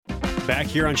Back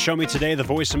here on Show Me Today, the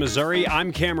voice of Missouri,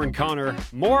 I'm Cameron Connor.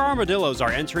 More armadillos are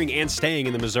entering and staying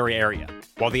in the Missouri area.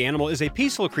 While the animal is a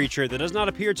peaceful creature that does not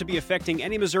appear to be affecting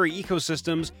any Missouri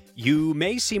ecosystems, you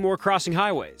may see more crossing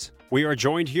highways. We are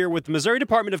joined here with the Missouri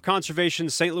Department of Conservation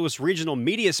St. Louis Regional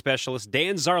Media Specialist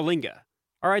Dan Zarlinga.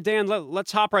 All right, Dan,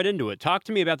 let's hop right into it. Talk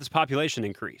to me about this population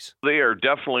increase. They are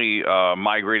definitely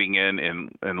migrating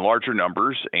in larger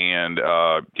numbers and,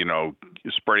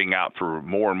 spreading out through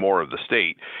more and more of the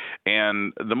state.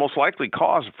 And the most likely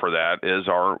cause for that is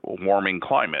our warming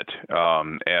climate.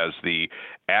 As the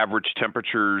average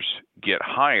temperatures get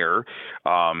higher,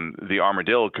 the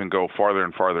armadillo can go farther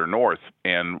and farther north.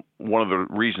 And one of the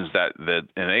reasons that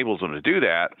enables them to do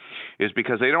that is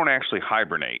because they don't actually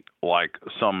hibernate like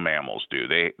some mammals do.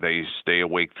 They stay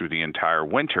awake through the entire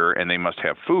winter, and they must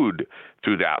have food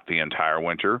throughout the entire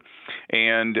winter.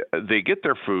 And they get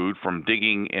their food from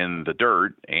digging in the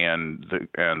dirt and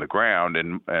the ground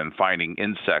and finding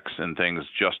insects and things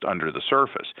just under the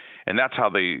surface. And that's how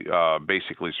they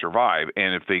basically survive.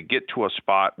 And if they get to a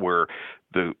spot where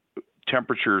the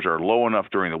temperatures are low enough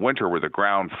during the winter where the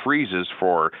ground freezes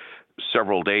for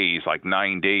several days, like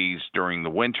 9 days during the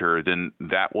winter, then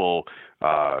that will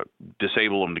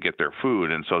disable them to get their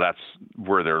food. And so that's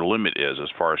where their limit is as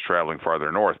far as traveling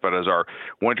farther north. But as our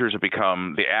winters have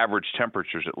become, the average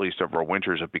temperatures, at least of our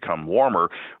winters, have become warmer,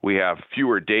 we have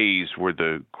fewer days where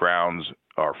the grounds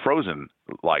are frozen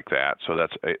like that. So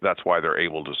that's why they're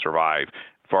able to survive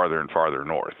farther and farther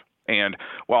north. And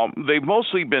while they've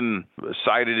mostly been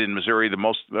cited in Missouri, the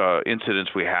most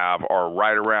incidents we have are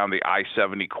right around the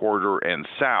I-70 corridor and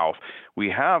south. We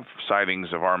have sightings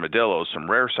of armadillos, some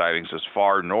rare sightings as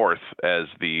far north as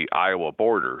the Iowa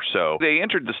border. So they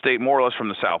entered the state more or less from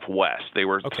the southwest. They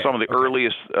were some of the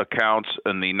earliest accounts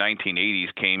in the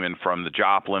 1980s came in from the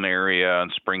Joplin area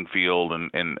and Springfield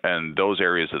and those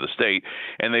areas of the state.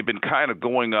 And they've been kind of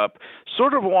going up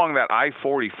sort of along that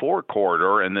I-44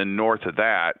 corridor and then north of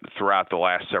that throughout the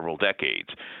last several decades,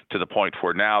 to the point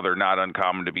where now they're not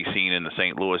uncommon to be seen in the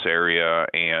St. Louis area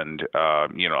and,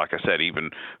 like I said, even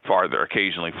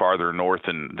occasionally farther north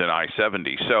than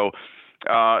I-70. So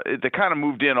they kind of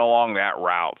moved in along that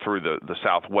route through the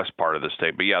southwest part of the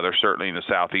state. But, yeah, they're certainly in the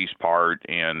southeast part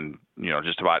and,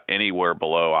 just about anywhere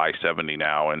below I-70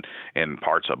 now and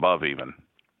parts above even.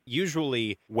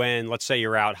 Usually when, let's say,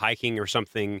 you're out hiking or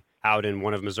something out in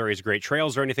one of Missouri's great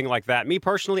trails or anything like that, me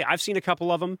personally, I've seen a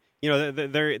couple of them.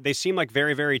 They seem like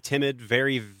very, very timid,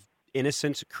 very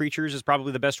innocent creatures is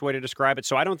probably the best way to describe it.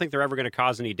 So I don't think they're ever going to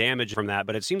cause any damage from that.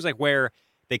 But it seems like where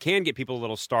they can get people a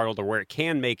little startled or where it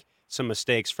can make some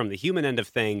mistakes from the human end of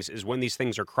things is when these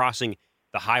things are crossing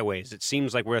the highways. It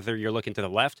seems like whether you're looking to the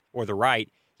left or the right,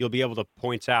 you'll be able to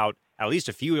point out at least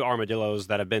a few armadillos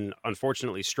that have been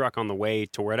unfortunately struck on the way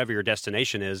to wherever your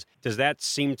destination is. Does that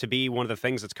seem to be one of the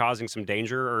things that's causing some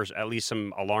danger or at least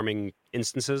some alarming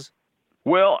instances?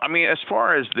 Well, I mean, as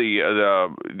far as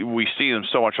we see them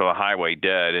so much on the highway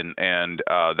dead, and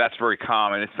that's very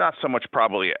common. It's not so much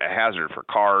probably a hazard for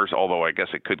cars, although I guess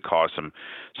it could cause some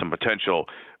potential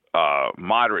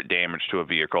moderate damage to a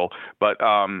vehicle. But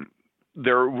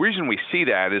the reason we see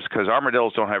that is because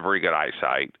armadillos don't have very good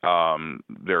eyesight.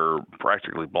 They're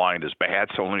practically blind as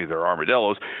bats, only they're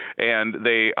armadillos. And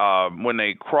they, when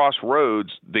they cross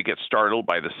roads, they get startled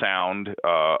by the sound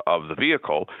of the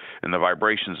vehicle and the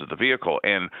vibrations of the vehicle.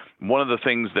 And one of the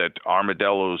things that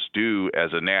armadillos do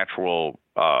as a natural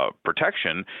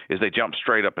protection is they jump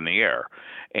straight up in the air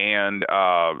and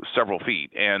several feet.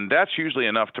 And that's usually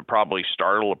enough to probably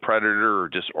startle a predator or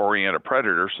disorient a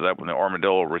predator so that when the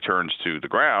armadillo returns to the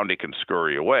ground, it can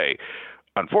scurry away.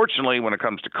 Unfortunately, when it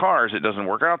comes to cars, it doesn't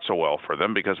work out so well for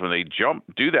them because when they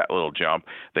do that little jump,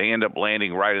 they end up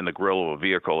landing right in the grill of a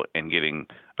vehicle and getting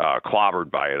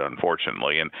clobbered by it,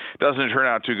 unfortunately. And it doesn't turn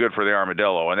out too good for the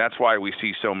armadillo, and that's why we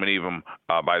see so many of them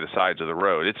by the sides of the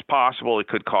road. It's possible it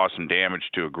could cause some damage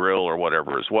to a grill or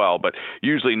whatever as well, but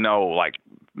usually no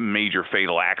major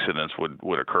fatal accidents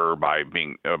would occur by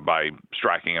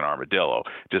striking an armadillo,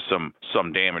 just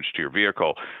some damage to your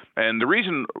vehicle. And the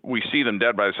reason we see them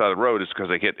dead by the side of the road is because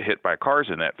they get hit by cars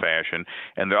in that fashion.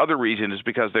 And the other reason is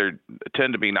because they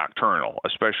tend to be nocturnal,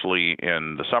 especially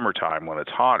in the summertime when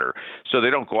it's hotter. So they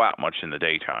don't go out much in the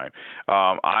daytime.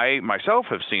 I myself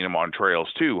have seen them on trails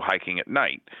too, hiking at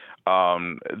night.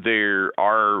 They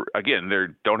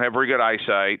don't have very good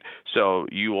eyesight, so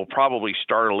you will probably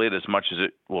startle it as much as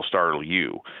it will startle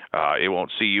you. It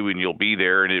won't see you, and you'll be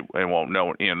there, and it won't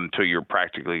know until you're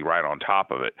practically right on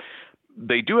top of it.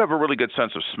 They do have a really good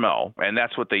sense of smell, and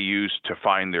that's what they use to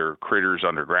find their critters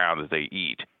underground that they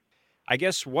eat. I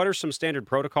guess, what are some standard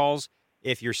protocols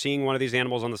if you're seeing one of these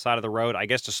animals on the side of the road, I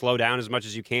guess to slow down as much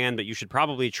as you can, but you should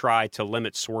probably try to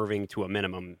limit swerving to a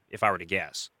minimum, if I were to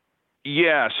guess.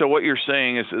 Yeah, so what you're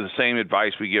saying is the same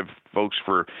advice we give folks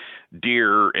for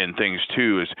deer and things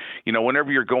too is,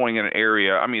 whenever you're going in an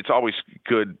area, I mean, it's always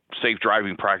good, safe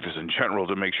driving practice in general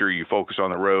to make sure you focus on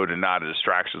the road and not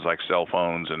distractions like cell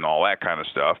phones and all that kind of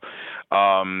stuff.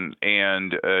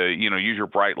 Use your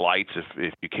bright lights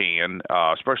if you can,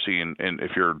 especially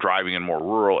if you're driving in more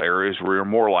rural areas where you're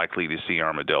more likely to see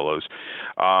armadillos.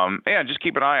 And just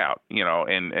keep an eye out,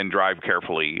 and drive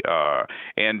carefully.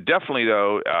 And definitely,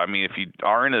 though, I mean, if you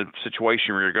are in a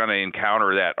situation where you're going to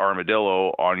encounter that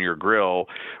armadillo on your grill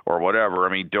or whatever,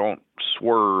 I mean, don't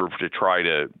swerve to try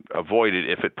to avoid it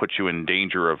if it puts you in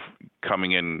danger of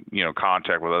coming in,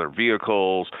 contact with other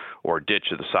vehicles or ditch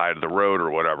at the side of the road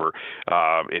or whatever.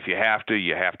 If you have to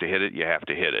hit it, you have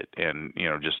to hit it. And,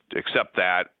 just accept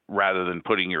that rather than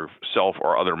putting yourself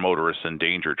or other motorists in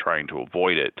danger trying to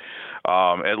avoid it.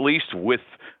 At least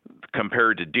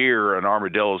compared to deer, an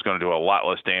armadillo is going to do a lot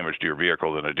less damage to your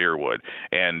vehicle than a deer would,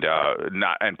 and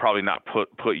probably not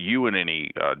put you in any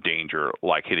danger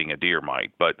like hitting a deer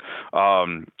might. But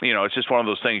it's just one of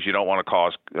those things you don't want to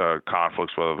cause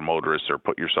conflicts with other motorists or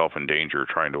put yourself in danger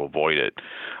trying to avoid it.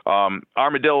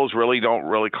 Armadillos don't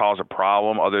really cause a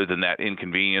problem other than that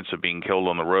inconvenience of being killed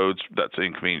on the roads. That's an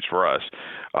inconvenience for us,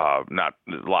 not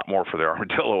a lot more for the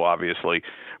armadillo, obviously.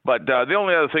 But the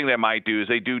only other thing they might do is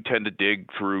they do tend to dig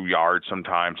through yards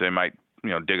sometimes. They might,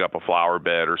 dig up a flower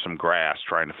bed or some grass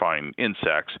trying to find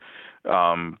insects.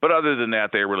 But other than that,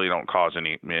 they really don't cause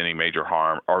any major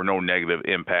harm or no negative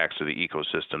impacts to the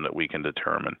ecosystem that we can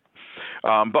determine.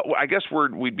 But I guess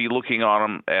we'd be looking on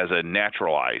them as a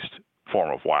naturalized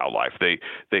form of wildlife.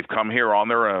 They've come here on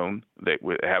their own. They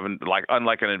haven't,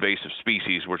 unlike an invasive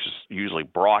species, which is usually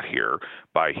brought here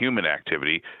by human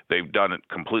activity. They've done it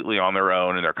completely on their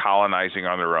own, and they're colonizing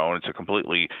on their own. It's a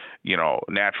completely,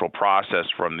 natural process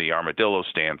from the armadillo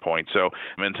standpoint. So,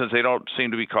 since they don't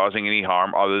seem to be causing any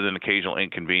harm other than occasional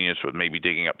inconvenience with maybe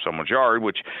digging up someone's yard,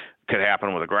 which could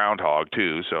happen with a groundhog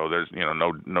too. So there's,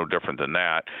 no different than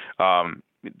that.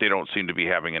 They don't seem to be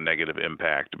having a negative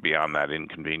impact beyond that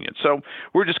inconvenience. So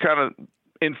we're just kind of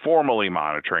informally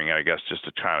monitoring, I guess, just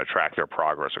to kind of track their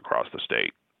progress across the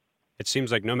state. It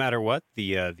seems like no matter what,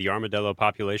 the armadillo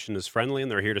population is friendly and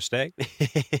they're here to stay.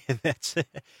 That's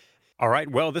it. All right,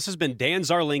 well, this has been Dan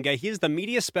Zarlinga. He is the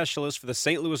media specialist for the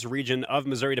St. Louis region of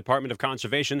Missouri Department of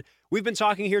Conservation. We've been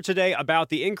talking here today about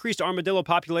the increased armadillo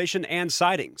population and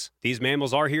sightings. These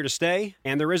mammals are here to stay,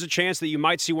 and there is a chance that you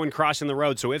might see one crossing the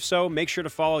road. So if so, make sure to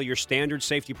follow your standard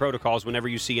safety protocols whenever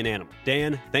you see an animal.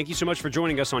 Dan, thank you so much for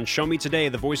joining us on Show Me Today,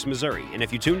 The Voice of Missouri. And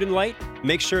if you tuned in late,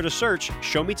 make sure to search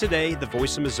Show Me Today, The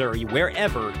Voice of Missouri,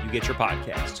 wherever you get your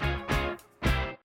podcasts.